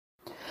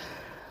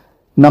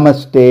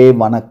Namaste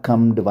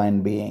Vannakam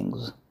Divine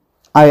Beings.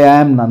 I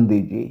am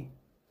Nandhiji.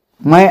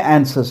 My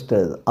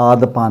ancestors are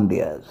the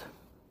Pandyas.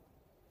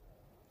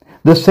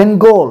 The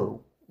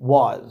Sengol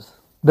was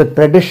the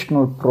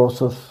traditional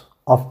process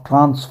of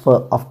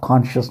transfer of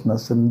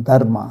consciousness in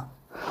Dharma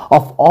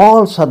of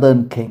all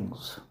southern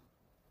kings.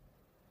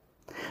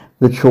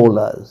 The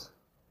Cholas,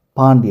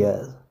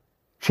 Pandyas,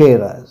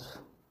 Cheras.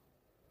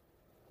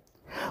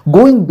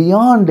 Going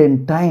beyond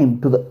in time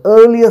to the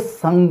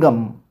earliest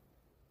Sangam,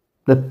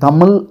 the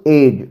Tamil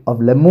age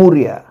of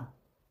Lemuria,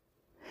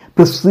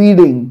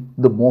 preceding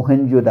the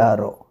Mohenjo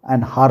Daro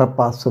and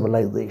Harappa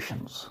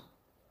civilizations.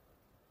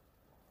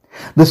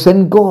 The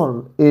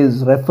Sengol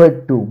is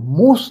referred to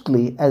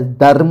mostly as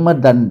Dharma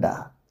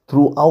Danda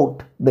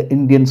throughout the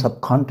Indian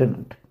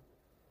subcontinent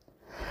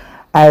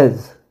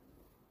as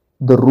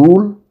the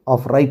rule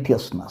of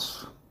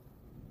righteousness.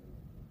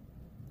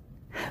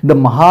 The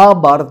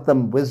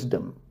Mahabharatham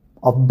wisdom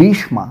of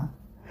Bheeshma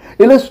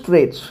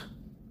illustrates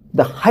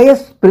the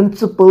highest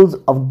principles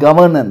of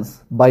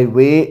governance by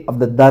way of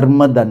the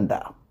Dharma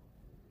Danda.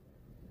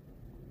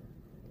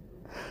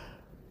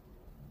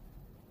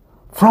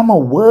 From a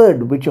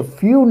word which a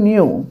few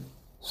knew,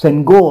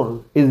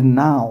 Sengol is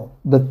now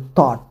the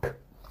thought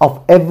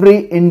of every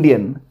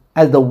Indian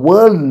as the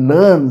world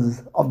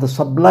learns of the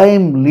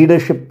sublime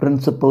leadership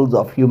principles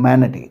of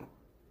humanity.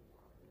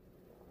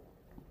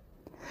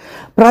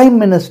 Prime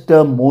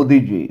Minister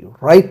Modiji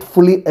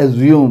rightfully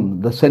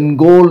assumed the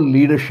Sengol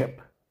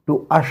leadership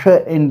to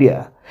usher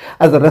India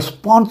as a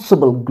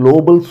responsible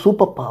global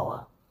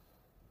superpower.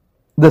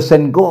 The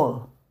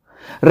Sengol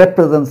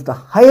represents the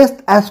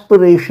highest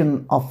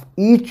aspiration of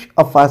each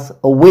of us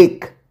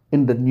awake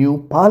in the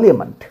new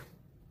parliament.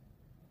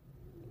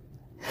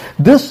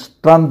 This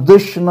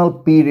transitional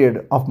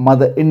period of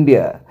Mother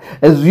India,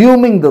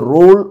 assuming the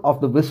role of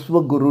the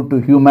Viswa Guru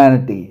to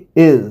humanity,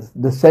 is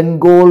the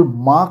Sengol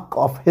mark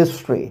of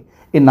history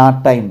in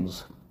our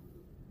times.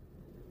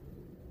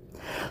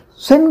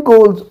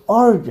 Sengol's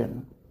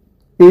origin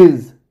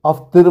is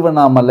of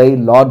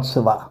Thiruvannalalai Lord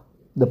Siva,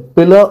 the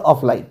pillar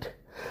of light,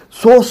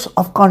 source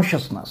of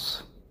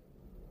consciousness.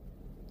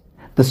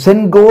 The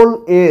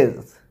Sengol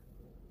is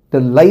the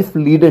life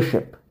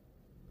leadership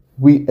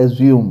we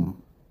assume.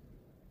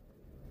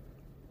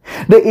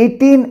 The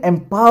 18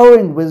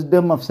 empowering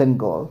wisdom of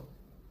Sengol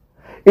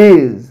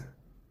is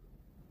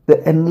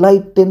the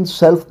enlightened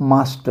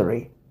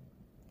self-mastery,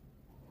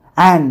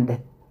 and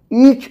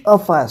each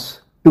of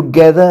us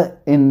together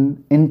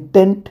in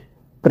intent,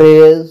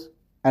 prayers,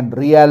 and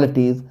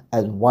realities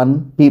as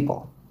one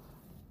people.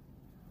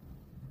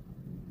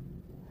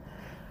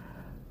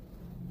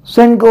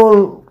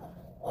 Sengol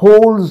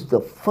holds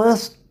the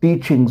first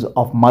teachings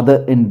of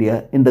Mother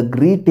India in the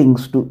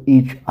greetings to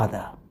each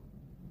other.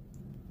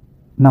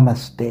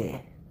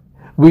 Namaste.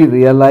 We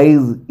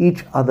realize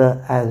each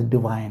other as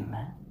divine.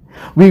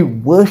 We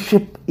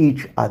worship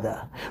each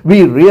other.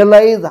 We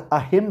realize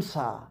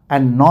Ahimsa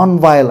and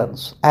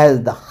nonviolence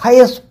as the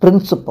highest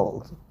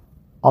principles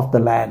of the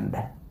land.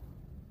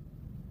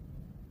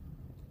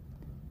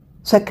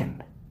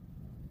 Second,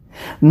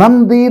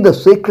 Nandhi, the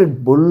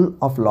sacred bull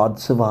of Lord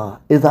Siva,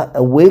 is our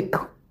awake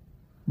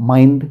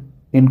mind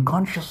in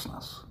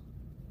consciousness,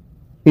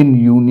 in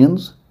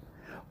unions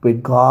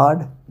with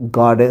God,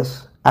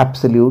 Goddess,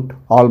 Absolute,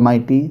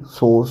 Almighty,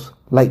 Source,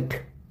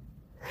 Light.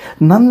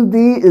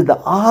 Nandhi is the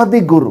Adi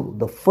Guru,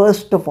 the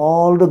first of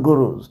all the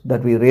Gurus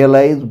that we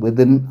realize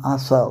within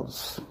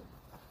ourselves.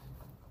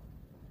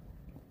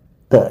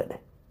 Third,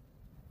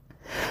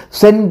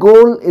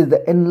 Sengol is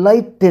the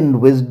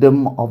enlightened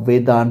wisdom of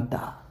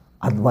Vedanta,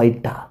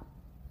 Advaita.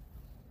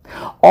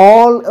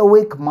 All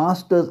awake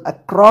masters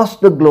across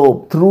the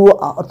globe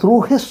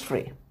through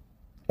history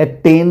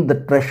attained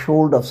the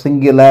threshold of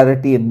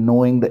singularity in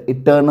knowing the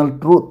eternal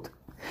truth.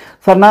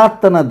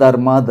 Sanatana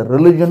Dharma, the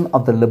religion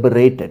of the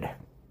liberated.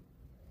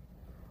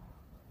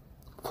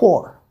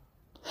 4.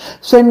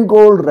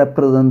 Sengol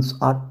represents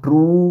our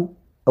true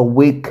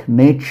awake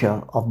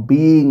nature of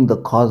being the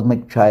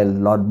cosmic child,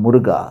 Lord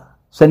Muruga,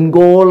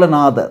 Sengol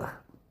Another,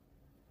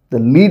 the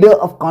leader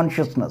of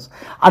consciousness,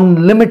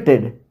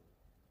 unlimited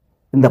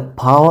in the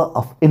power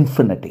of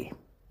infinity.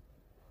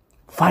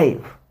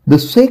 5. The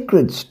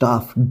Sacred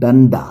Staff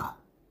Danda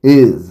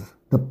is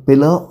the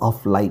pillar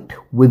of light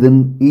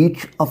within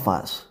each of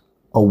us,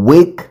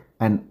 awake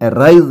and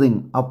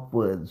arising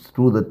upwards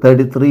through the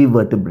 33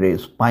 vertebrae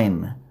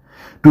spine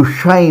to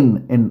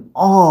shine in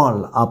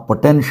all our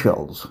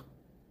potentials.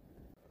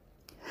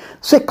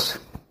 6.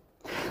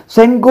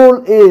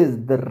 Sengol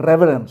is the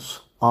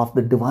reverence of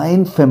the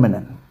divine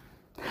feminine,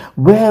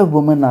 where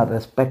women are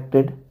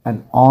respected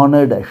and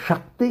honored as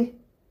Shakti,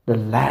 the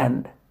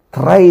land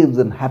thrives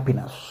in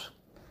happiness.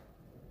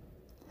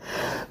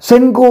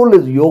 Sengol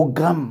is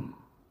Yogam,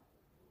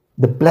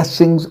 the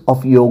blessings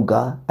of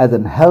yoga as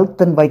in health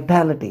and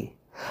vitality,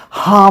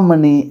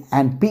 harmony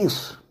and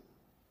peace,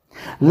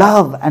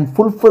 love and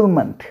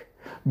fulfillment,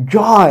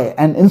 joy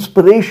and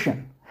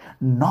inspiration,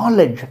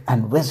 knowledge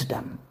and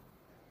wisdom.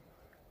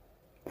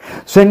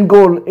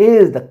 Sengol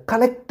is the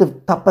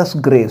collective tapas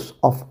grace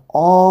of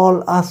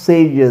all our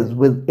sages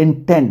with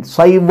intent.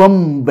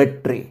 Saivam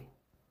Vetri,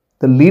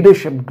 the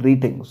leadership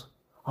greetings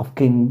of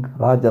King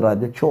Raja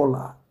Raja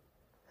Chola,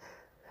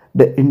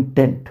 the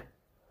intent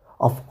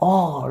of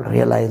all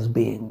realized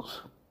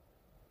beings.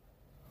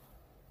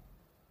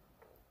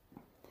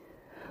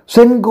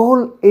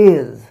 Sengol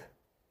is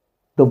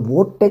the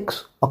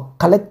vortex of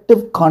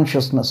collective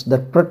consciousness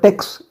that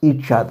protects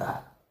each other,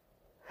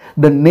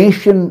 the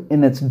nation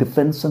in its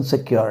defense and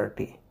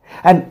security,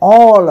 and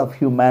all of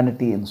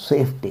humanity in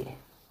safety.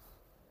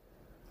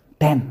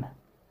 10.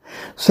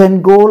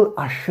 Sengol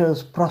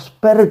ushers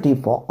prosperity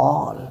for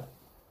all.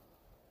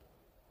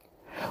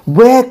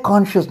 Where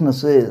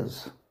consciousness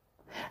is,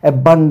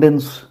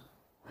 abundance,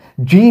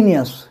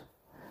 genius,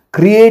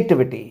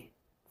 creativity,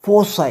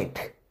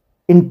 foresight,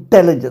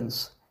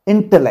 intelligence,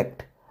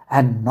 intellect,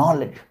 and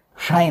knowledge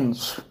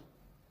shines.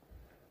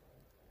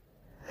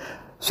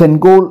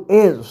 Sengol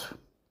is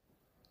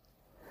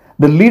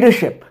the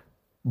leadership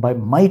by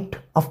might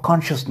of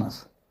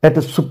consciousness that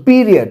is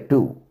superior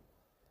to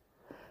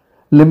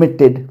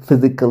limited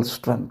physical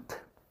strength.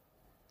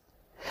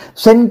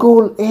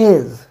 Sengol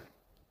is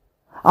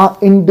our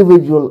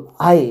individual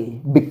I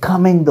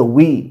becoming the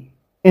we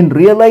in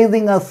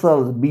realizing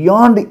ourselves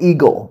beyond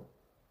ego.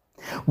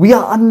 We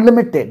are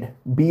unlimited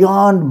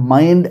beyond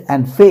mind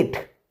and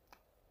fate.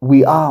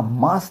 We are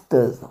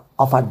masters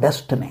of our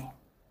destiny.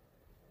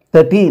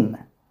 13.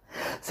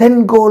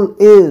 Sengol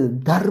is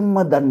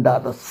Dharma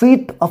Danda, the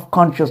seat of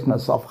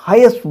consciousness of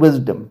highest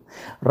wisdom,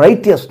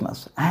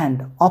 righteousness,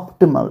 and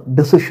optimal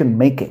decision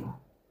making.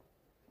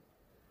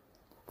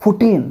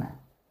 14.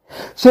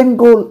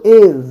 Sengol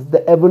is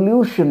the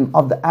evolution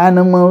of the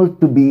animal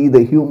to be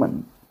the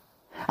human,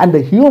 and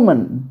the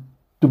human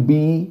to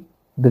be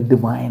the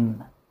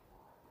divine,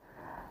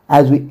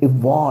 as we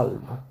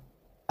evolve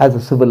as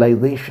a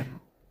civilization.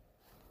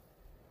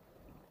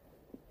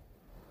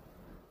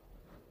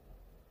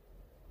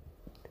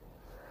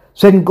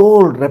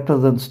 Sengol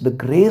represents the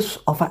grace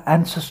of our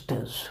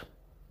ancestors.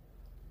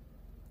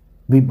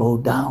 We bow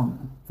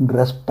down in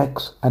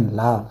respect and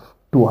love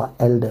to our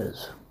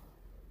elders.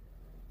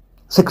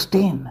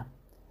 16.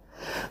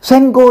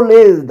 Sengol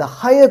is the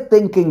higher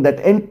thinking that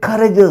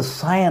encourages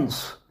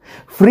science,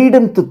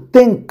 freedom to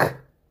think,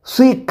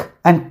 seek,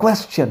 and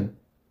question,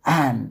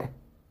 and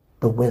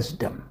the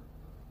wisdom.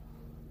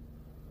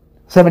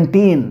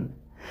 17.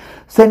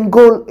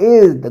 Sengol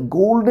is the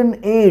golden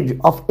age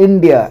of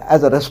India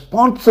as a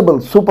responsible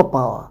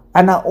superpower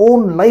and our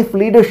own life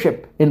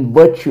leadership in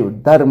virtue,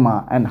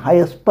 dharma, and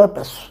highest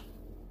purpose.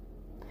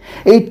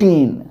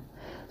 18.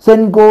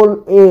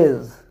 Sengol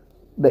is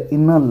the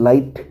inner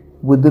light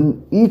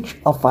within each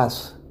of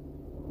us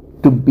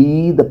to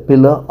be the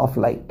pillar of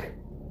light.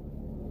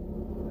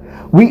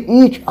 We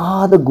each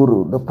are the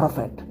Guru, the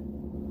Prophet,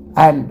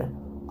 and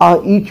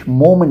our each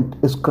moment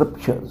is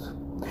scriptures.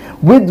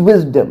 With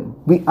wisdom,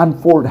 we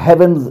unfold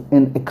heavens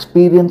in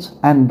experience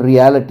and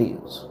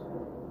realities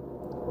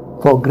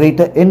for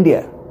greater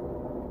India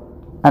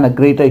and a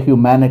greater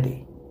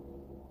humanity.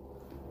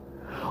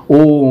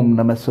 Om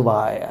Namaste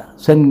Vannakam.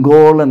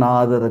 Sengol and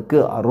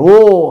Adarukku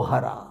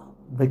Arohara.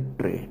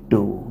 Victory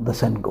to the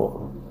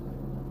Sengol.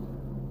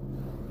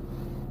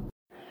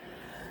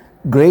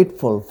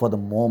 Grateful for the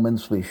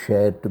moments we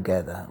shared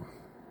together.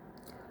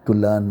 To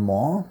learn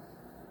more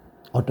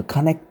or to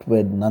connect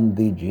with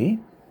Nandhiji,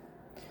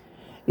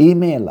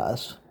 email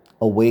us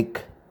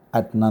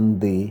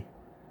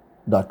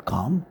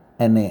awake@nandhi.com,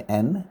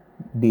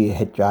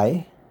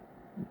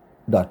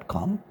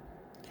 nandhi.com,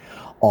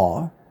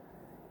 or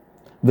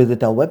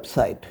visit our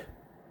website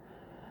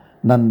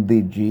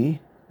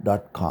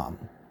nandhiji.com,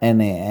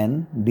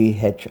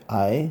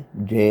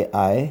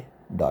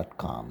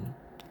 nandhiji.com,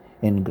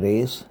 in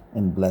grace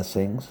and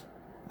blessings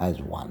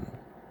as one.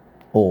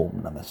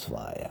 Om Namaste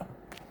Vannakam.